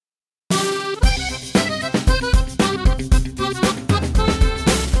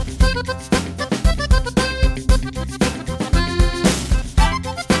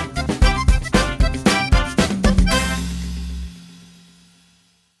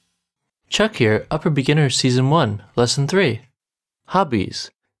Chuck here, Upper Beginner Season 1, Lesson 3.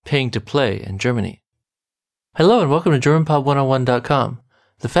 Hobbies, paying to play in Germany. Hello and welcome to GermanPod101.com,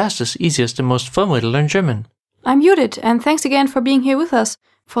 the fastest, easiest, and most fun way to learn German. I'm Judith, and thanks again for being here with us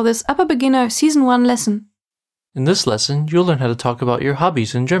for this Upper Beginner Season 1 lesson. In this lesson, you'll learn how to talk about your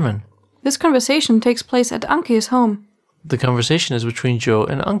hobbies in German. This conversation takes place at Anke's home. The conversation is between Joe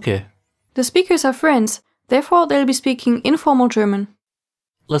and Anke. The speakers are friends, therefore they'll be speaking informal German.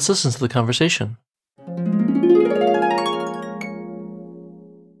 Let's listen to the conversation.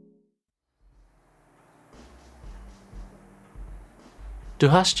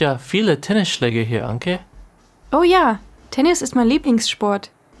 Du hast ja viele Tennisschläge hier, Anke. Oh ja, Tennis ist mein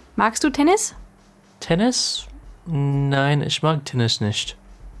Lieblingssport. Magst du Tennis? Tennis? Nein, ich mag Tennis nicht.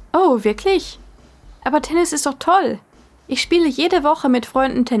 Oh, wirklich? Aber Tennis ist doch toll. Ich spiele jede Woche mit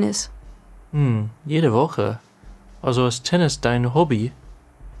Freunden Tennis. Jede Woche. Also ist Tennis dein Hobby?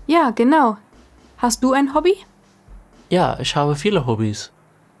 Ja, genau. Hast du ein Hobby? Ja, ich habe viele Hobbys.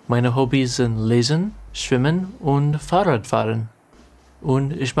 Meine Hobbys sind Lesen, Schwimmen und Fahrradfahren.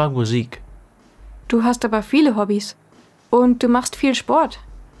 Und ich mag Musik. Du hast aber viele Hobbys. Und du machst viel Sport.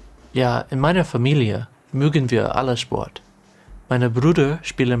 Ja, in meiner Familie mögen wir alle Sport. Meine Brüder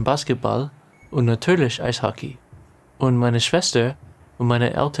spielen Basketball und natürlich Eishockey. Und meine Schwester und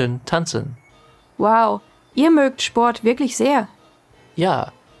meine Eltern tanzen. Wow, ihr mögt Sport wirklich sehr.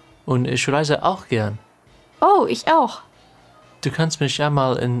 Ja, und ich reise auch gern. Oh, ich auch. Du kannst mich ja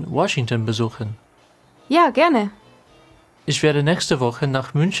mal in Washington besuchen. Ja, gerne. Ich werde nächste Woche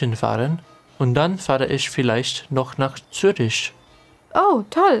nach München fahren und dann fahre ich vielleicht noch nach Zürich. Oh,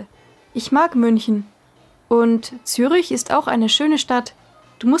 toll. Ich mag München. Und Zürich ist auch eine schöne Stadt.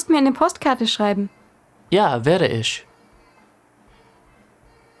 Du musst mir eine Postkarte schreiben. Ja, werde ich.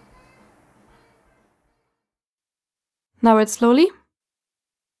 Now it's slowly.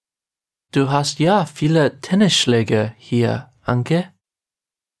 Du hast ja viele Tennisschläge hier, Anke.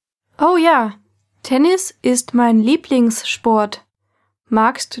 Oh ja, Tennis ist mein Lieblingssport.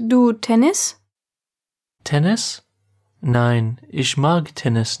 Magst du Tennis? Tennis? Nein, ich mag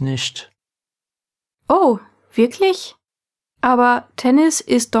Tennis nicht. Oh, wirklich? Aber Tennis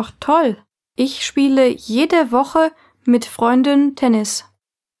ist doch toll. Ich spiele jede Woche mit Freunden Tennis.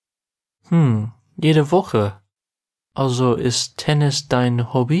 Jede Woche. Also ist Tennis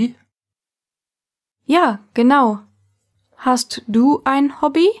dein Hobby? Ja, genau. Hast du ein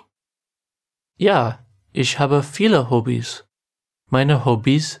Hobby? Ja, ich habe viele Hobbys. Meine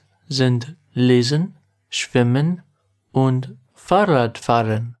Hobbys sind Lesen, Schwimmen und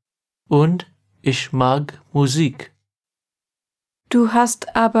Fahrradfahren. Und ich mag Musik. Du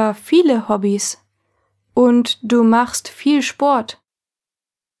hast aber viele Hobbys. Und du machst viel Sport.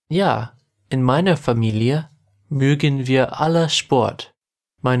 Ja, in meiner Familie mögen wir alle Sport.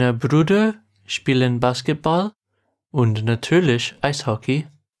 Meine Brüder spielen Basketball und natürlich Eishockey.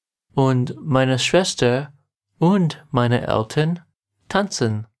 Und meine Schwester und meine Eltern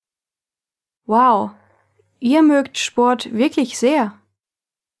tanzen. Wow, ihr mögt Sport wirklich sehr.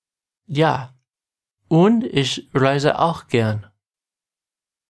 Ja, und ich reise auch gern.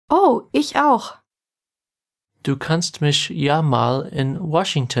 Oh, ich auch. Du kannst mich ja mal in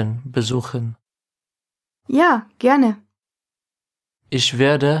Washington besuchen. Ja, gerne. Ich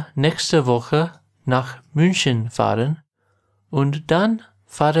werde nächste Woche nach München fahren und dann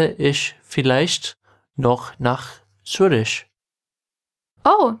fahre ich vielleicht noch nach Zürich.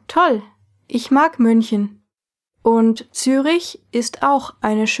 Oh, toll. Ich mag München. Und Zürich ist auch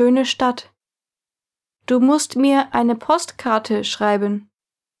eine schöne Stadt. Du musst mir eine Postkarte schreiben.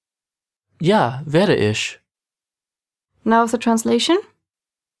 Ja, werde ich. Now the translation.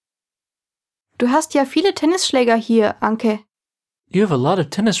 Du hast ja viele Tennisschläger hier, Anke. You have a lot of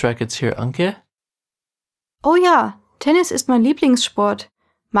tennis rackets here, Anke. Oh ja, Tennis ist mein Lieblingssport.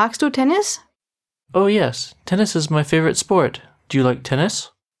 Magst du Tennis? Oh yes, tennis is my favorite sport. Do you like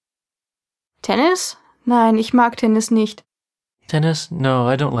tennis? Tennis? Nein, ich mag Tennis nicht. Tennis? No,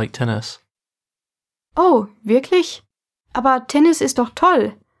 I don't like tennis. Oh, wirklich? Aber Tennis ist doch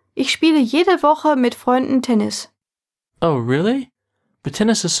toll. Ich spiele jede Woche mit Freunden Tennis. Oh, really? But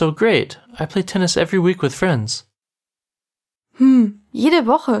tennis is so great. I play tennis every week with friends. Jede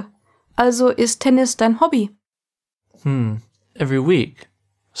Woche. Also ist Tennis dein Hobby? Every week.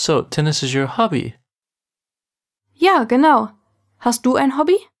 So, tennis is your hobby? Ja, genau. Hast du ein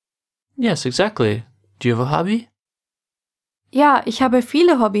Hobby? Yes, exactly. Do you have a hobby? Ja, ich habe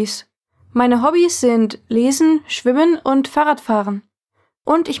viele Hobbys. Meine Hobbys sind Lesen, Schwimmen und Fahrradfahren.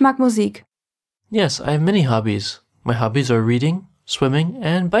 Und ich mag Musik. Yes, I have many hobbies. My hobbies are reading, swimming,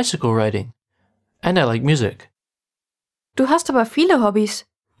 and bicycle riding. And I like music. Du hast aber viele Hobbys.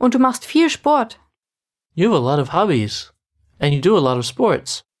 Und du machst viel Sport. You have a lot of hobbies. And you do a lot of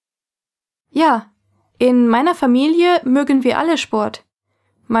sports. Ja, in meiner Familie mögen wir alle Sport.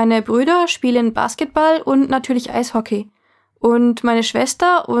 Meine Brüder spielen Basketball und natürlich Eishockey. Und meine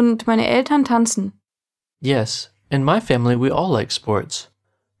Schwester und meine Eltern tanzen. Yes, in my family we all like sports.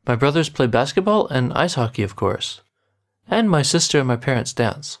 My brothers play basketball and ice hockey, of course. And my sister and my parents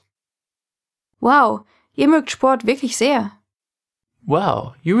dance. Wow, ihr mögt Sport wirklich sehr.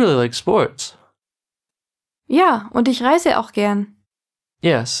 Wow, you really like sports. Ja, und ich reise auch gern.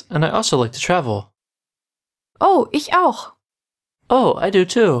 Yes, and I also like to travel. Oh, ich auch. Oh, I do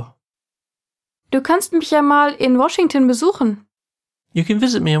too. Du kannst mich ja mal in Washington besuchen. You can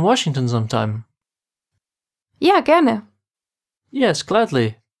visit me in Washington sometime. Ja, gerne. Yes,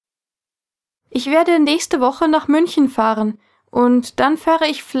 gladly. Ich werde nächste Woche nach München fahren und dann fahre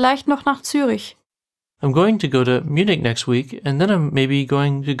ich vielleicht noch nach Zürich. I'm going to go to Munich next week, and then I'm maybe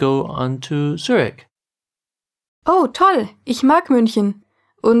going to go on to Zurich. Oh, toll. Ich mag München.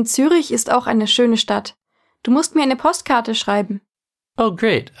 Und Zürich ist auch eine schöne Stadt. Du musst mir eine Postkarte schreiben. Oh,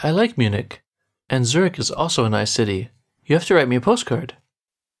 great. I like Munich. And Zurich is also a nice city. You have to write me a postcard.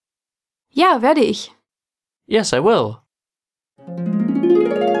 Ja, werde ich. Yes, I will.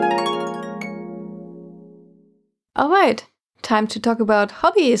 Alright. Time to talk about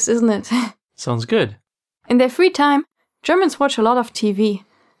hobbies, isn't it? Sounds good. In their free time, Germans watch a lot of TV.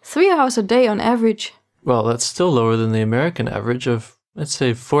 3 hours a day on average. Well, that's still lower than the American average of, let's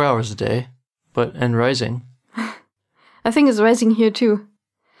say, 4 hours a day, and rising. I think it's rising here too.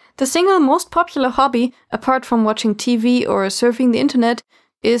 The single most popular hobby, apart from watching TV or surfing the internet,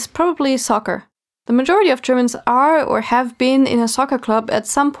 is probably soccer. The majority of Germans are or have been in a soccer club at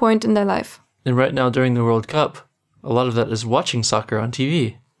some point in their life. And right now during the World Cup, a lot of that is watching soccer on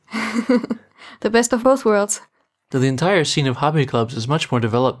TV. The best of both worlds. The entire scene of hobby clubs is much more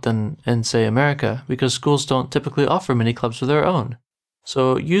developed than in, say, America, because schools don't typically offer many clubs of their own.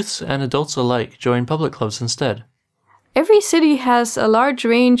 So youths and adults alike join public clubs instead. Every city has a large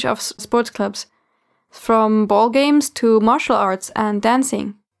range of sports clubs, from ball games to martial arts and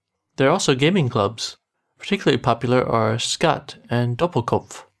dancing. There are also gaming clubs. Particularly popular are Skat and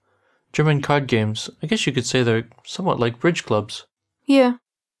Doppelkopf. German card games. I guess you could say they're somewhat like bridge clubs. Yeah.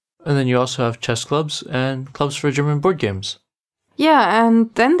 And then you also have chess clubs and clubs for German board games. Yeah,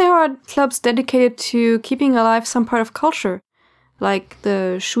 and then there are clubs dedicated to keeping alive some part of culture, like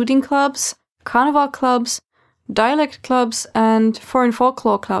the shooting clubs, carnival clubs, dialect clubs, and foreign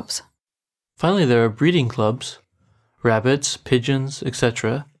folklore clubs. Finally, there are breeding clubs, rabbits, pigeons,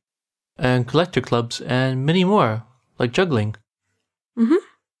 etc., and collector clubs, and many more, like juggling. Mm-hmm.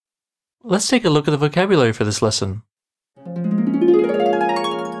 Let's take a look at the vocabulary for this lesson.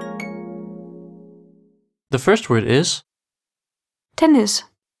 The first word is Tennis.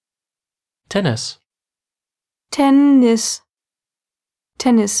 tennis. Tennis.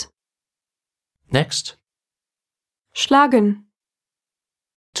 Tennis. Next, Schlagen.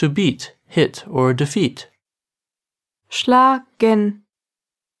 to beat, hit, or defeat. Schlagen.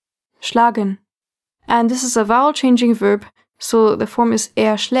 Schlagen. And this is a vowel changing verb, so the form is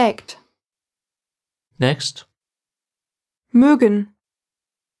schlägt. Next, Mögen.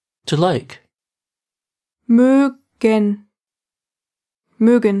 to like. Mögen.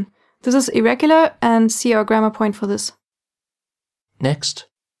 Mögen. This is irregular and see our grammar point for this. Next,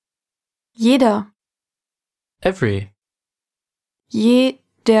 Jeder. every.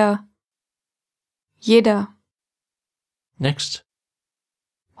 Jeder. Jeder. Next,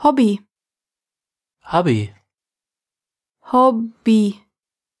 Hobby. hobby. Hobby.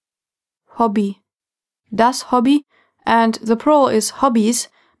 Hobby. Das Hobby, and the plural is hobbies.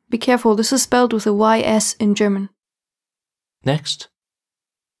 Be careful, this is spelled with a YS in German. Next,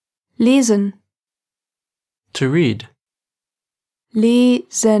 Lesen. to read.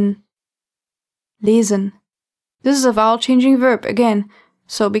 Lesen. Lesen. This is a vowel changing verb again,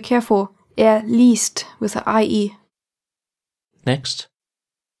 so be careful. Liest with a IE. Next,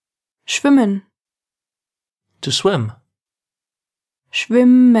 Schwimmen. to swim.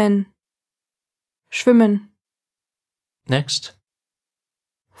 Schwimmen. Schwimmen. Next,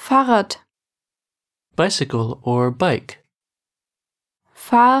 Fahrrad. bicycle or bike.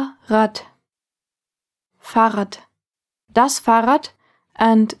 Fahrrad. Fahrrad. Das Fahrrad,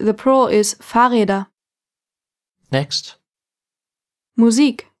 and the plural is Fahrräder. Next,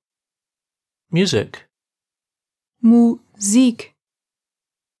 Musik. music. Musik.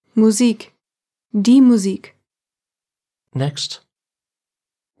 Musik. Die Musik. Next,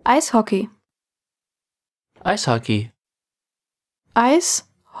 Eishockey. ice hockey.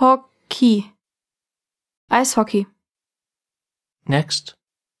 Eishockey. Eishockey. Next,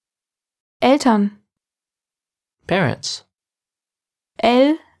 Eltern. Parents.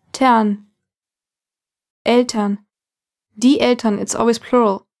 Eltern. Eltern. Die Eltern, it's always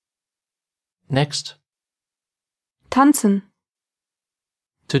plural. Next. Tanzen.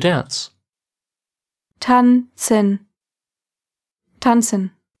 To dance. Tanzen.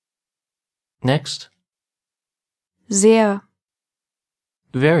 Tanzen. Next. Sehr.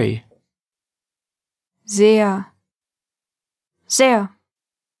 Very. Sehr. Sehr.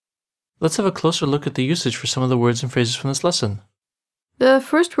 Let's have a closer look at the usage for some of the words and phrases from this lesson. The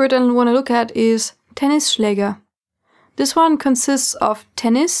first word I want to look at is Tennisschläger. This one consists of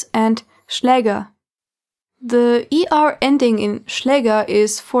tennis and Schläger. The ER ending in Schläger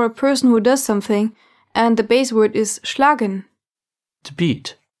is for a person who does something, and the base word is schlagen. To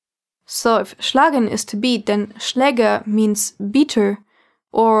beat. So if schlagen is to beat, then Schläger means beater,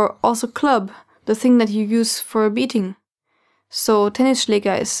 or also club, the thing that you use for beating. So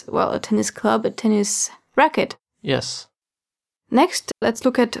Tennisschläger is, well, a tennis club, a tennis racket. Yes. Next, let's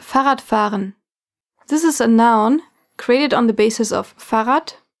look at Fahrradfahren. This is a noun created on the basis of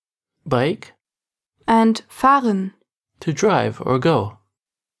Fahrrad Bike. and fahren. To drive or go.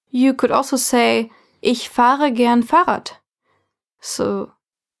 You could also say, ich fahre gern Fahrrad. So,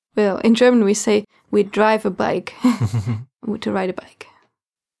 well, in German we say, we drive a bike, to ride a bike.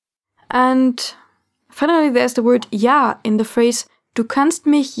 And finally there's the word ja in the phrase, du kannst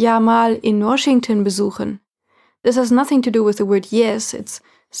mich ja mal in Washington besuchen. This has nothing to do with the word yes, it's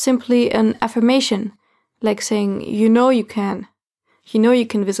simply an affirmation, like saying, you know you can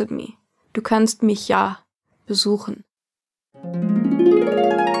visit me. Du kannst mich ja besuchen.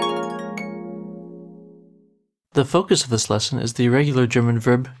 The focus of this lesson is the irregular German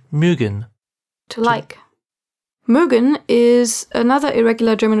verb mögen. To like. Mögen is another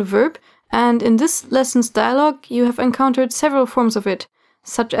irregular German verb, and in this lesson's dialogue you have encountered several forms of it,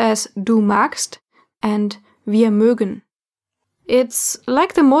 such as du magst and wir mögen. It's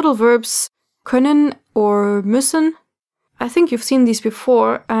like the modal verbs können or müssen. I think you've seen these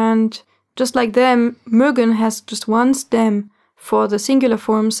before, and just like them, mögen has just one stem for the singular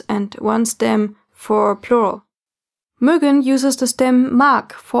forms and one stem for plural. Mögen uses the stem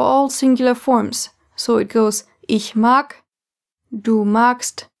mag for all singular forms, so it goes ich mag, du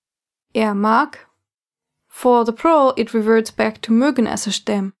magst, mag. For the plural, it reverts back to mögen as a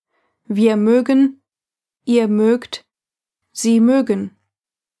stem. Wir mögen, ihr mögt, sie mögen.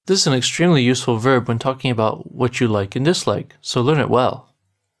 This is an extremely useful verb when talking about what you like and dislike, so learn it well.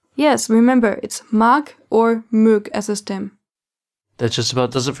 Yes, remember, it's mag or mög as a stem. That just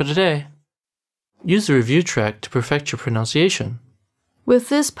about does it for today. Use the review track to perfect your pronunciation. With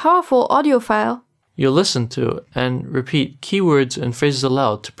this powerful audio file, You'll listen to and repeat keywords and phrases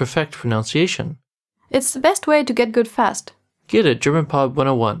aloud to perfect pronunciation. it's the best way to get good fast. Get it, GermanPod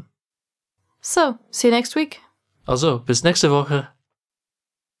 101. So, see you next week. Also, bis nächste Woche.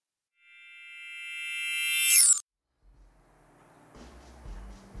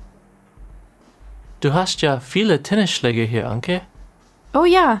 Du hast ja viele Tennisschläger hier, Anke. Oh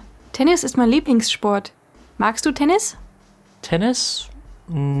ja, Tennis ist mein Lieblingssport. Magst du Tennis? Tennis?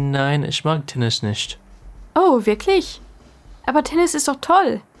 Nein, ich mag Tennis nicht. Oh, wirklich? Aber Tennis ist doch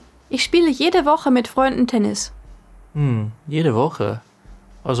toll. Ich spiele jede Woche mit Freunden Tennis. Jede Woche.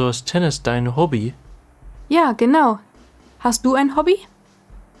 Also ist Tennis dein Hobby? Ja, genau. Hast du ein Hobby?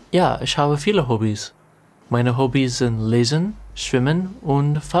 Ja, ich habe viele Hobbys. Meine Hobbys sind Lesen, Schwimmen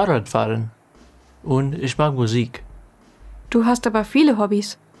und Fahrradfahren. Und ich mag Musik. Du hast aber viele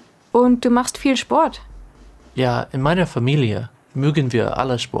Hobbys. Und du machst viel Sport. Ja, in meiner Familie mögen wir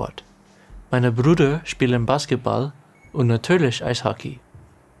alle Sport. Meine Brüder spielen Basketball und natürlich Eishockey.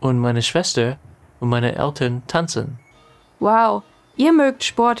 Und meine Schwester und meine Eltern tanzen. Wow, ihr mögt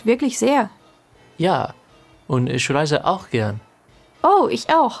Sport wirklich sehr. Ja, und ich reise auch gern. Oh, ich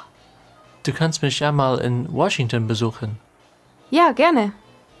auch. Du kannst mich ja mal in Washington besuchen. Ja, gerne.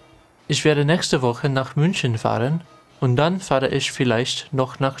 Ich werde nächste Woche nach München fahren und dann fahre ich vielleicht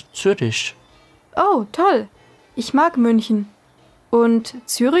noch nach Zürich. Oh, toll. Ich mag München. Und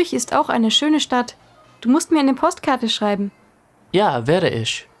Zürich ist auch eine schöne Stadt. Du musst mir eine Postkarte schreiben. Ja, werde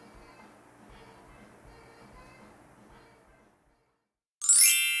ich.